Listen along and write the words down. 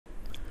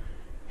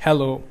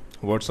Hello,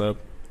 what's up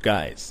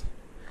guys?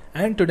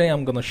 And today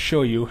I'm gonna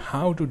show you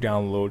how to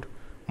download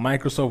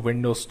Microsoft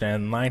Windows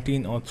 10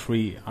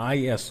 1903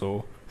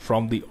 ISO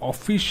from the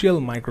official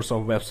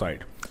Microsoft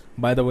website.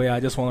 By the way, I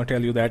just want to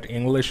tell you that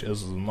English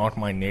is not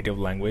my native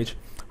language.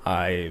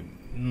 I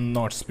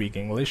not speak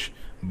English,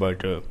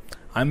 but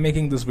I'm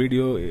making this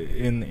video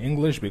in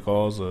English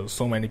because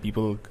so many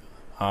people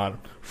are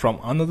from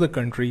another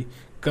country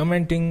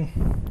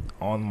commenting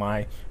on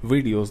my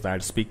videos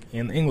that speak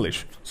in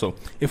English. So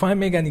if I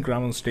make any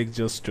grammar mistake,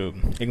 just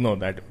ignore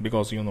that,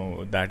 because you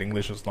know that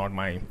English is not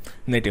my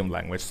native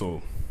language.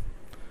 So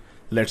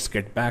let's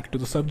get back to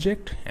the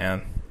subject.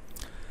 And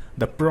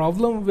the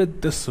problem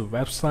with this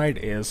website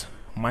is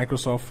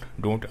Microsoft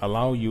don't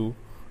allow you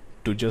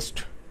to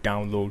just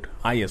download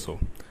ISO.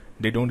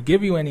 They don't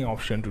give you any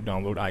option to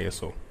download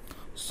ISO.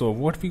 So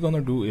what we're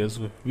gonna do is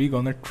we're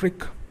gonna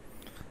trick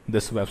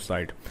this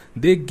website.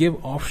 They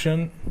give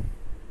option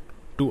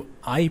to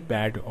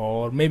iPad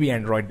or maybe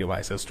Android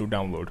devices to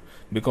download,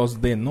 because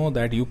they know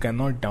that you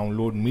cannot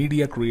download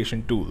media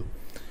creation tool.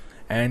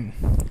 And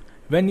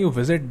when you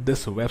visit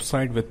this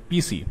website with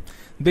PC,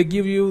 they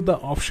give you the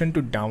option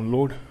to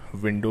download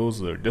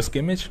Windows disk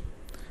image,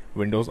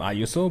 Windows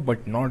ISO,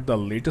 but not the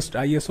latest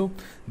ISO.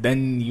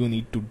 Then you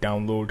need to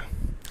download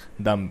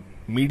the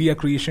media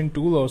creation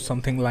tool or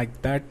something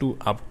like that to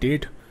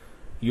update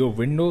your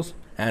Windows,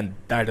 and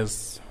that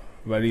is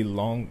very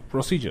long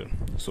procedure.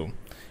 So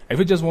if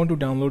you just want to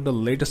download the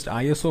latest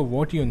ISO,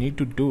 what you need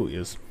to do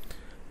is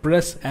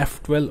press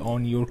F12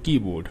 on your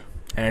keyboard.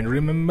 And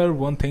remember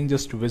one thing,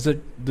 just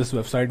visit this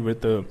website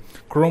with the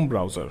Chrome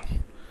browser.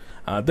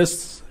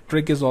 This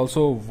trick is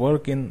also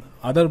work in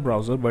other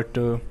browser, but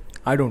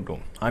I don't know.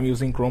 I'm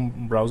using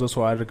Chrome browser,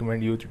 so I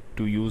recommend you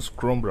to use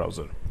Chrome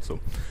browser. So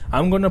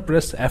I'm gonna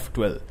press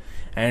F12,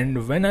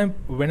 and when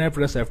I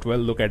press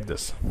F12, look at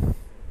this.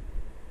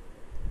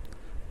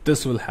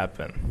 This will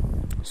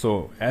happen.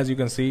 So as you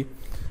can see,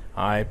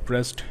 I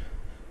pressed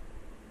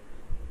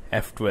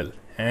F12,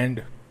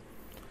 and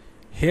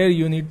here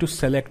you need to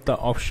select the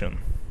option.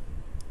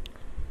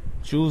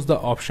 Choose the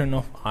option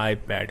of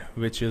iPad,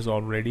 which is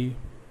already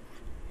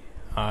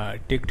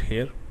ticked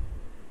here.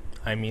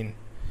 I mean,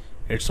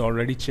 it's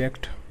already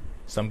checked.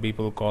 Some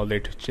people call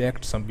it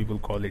checked, some people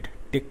call it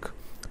tick.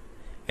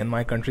 In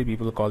my country,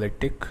 people call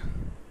it tick,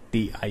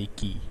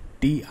 T-I-K,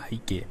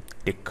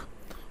 tick.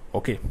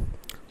 Okay,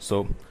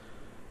 so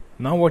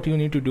now what you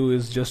need to do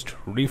is just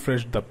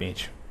refresh the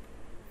page.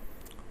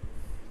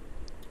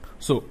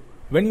 So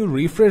when you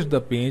refresh the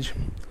page,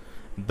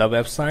 the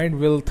website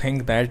will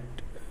think that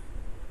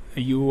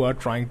you are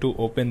trying to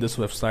open this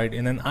website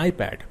in an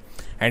iPad,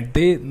 and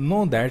they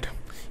know that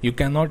you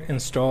cannot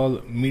install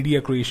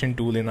media creation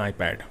tool in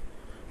iPad.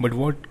 But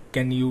what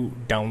can you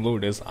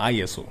download is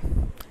ISO,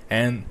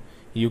 and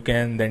you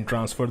can then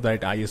transfer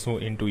that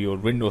ISO into your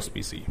Windows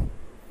PC.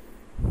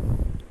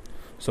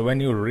 So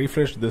when you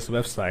refresh this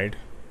website,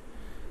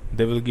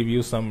 they will give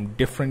you some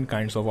different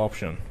kinds of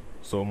option.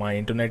 So my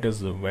internet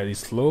is very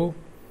slow,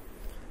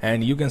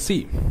 and you can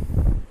see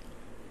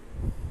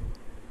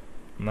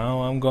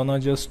now I'm gonna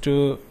just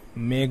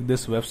make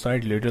this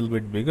website little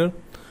bit bigger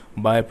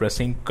by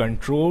pressing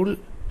Control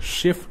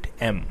Shift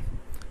M.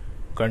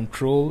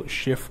 Control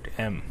Shift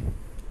M.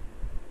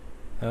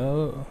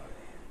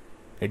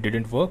 It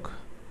didn't work.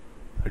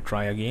 I'll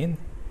try again.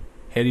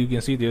 Here you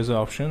can see there's an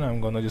option.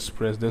 I'm gonna just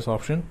press this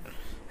option,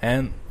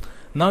 and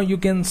now you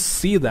can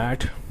see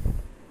that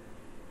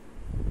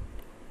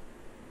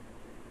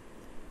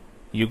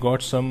you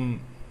got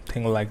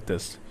something like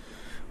this.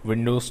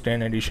 Windows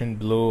 10 edition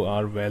below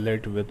are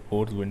valid with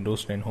both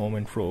Windows 10 Home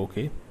and Pro.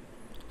 Okay,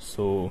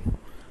 so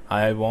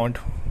I want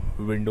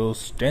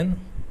Windows 10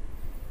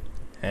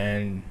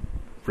 and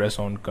press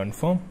on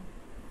confirm.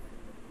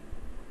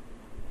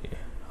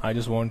 I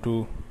just want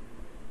to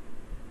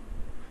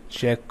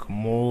check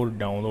more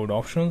download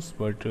options,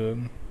 but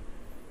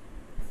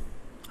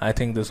I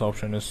think this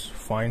option is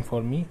fine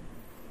for me.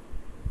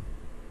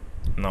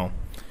 Now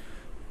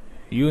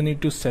you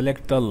need to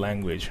select the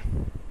language.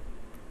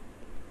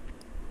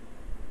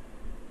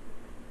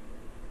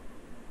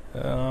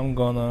 I'm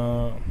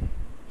gonna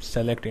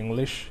select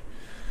English.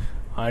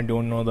 I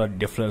don't know the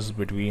difference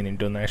between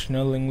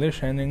international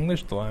English and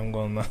English, so I'm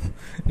gonna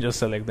just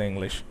select the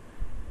English.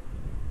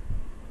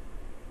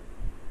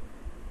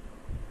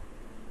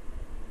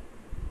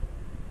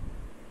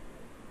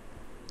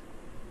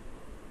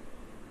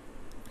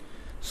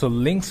 So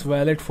links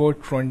valid for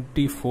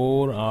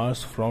 24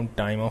 hours from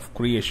time of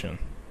creation.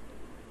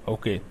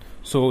 Okay,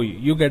 so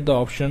you get the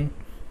option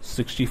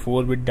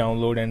 64-bit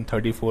download and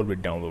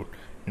 34-bit download.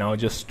 Now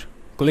just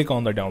click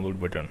on the download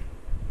button,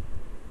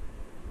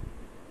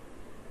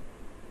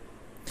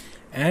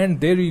 and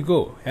there you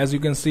go. As you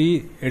can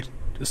see, it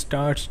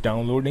starts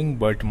downloading,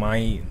 but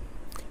my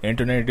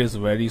internet is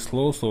very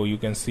slow, so you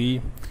can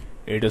see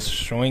it is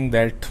showing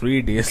that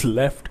 3 days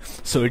left.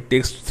 So it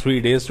takes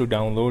 3 days to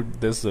download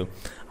this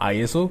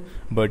ISO.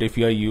 But if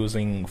you are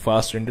using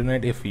fast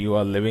internet, if you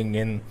are living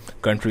in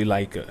country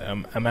like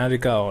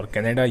America or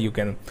Canada, you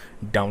can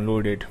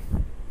download it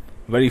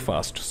very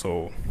fast.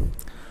 So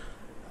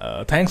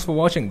thanks for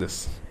watching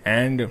this.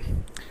 And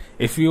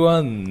if you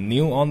are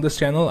new on this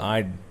channel,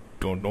 I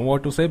don't know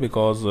what to say,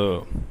 because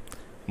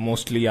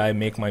mostly I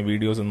make my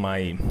videos in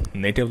my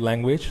native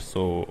language.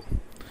 So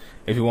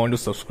if you want to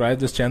subscribe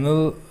this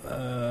channel,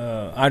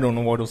 I don't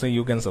know what to say.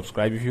 You can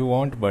subscribe if you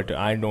want, but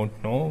I don't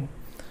know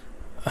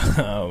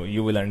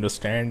you will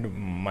understand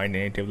my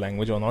native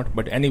language or not.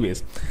 But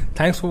anyways,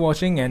 thanks for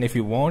watching, and if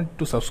you want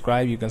to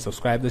subscribe, you can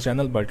subscribe the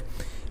channel. But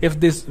if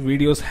this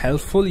video is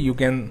helpful, you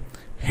can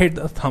hit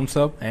the thumbs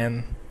up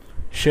and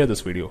share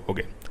this video.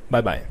 Okay,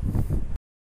 bye bye.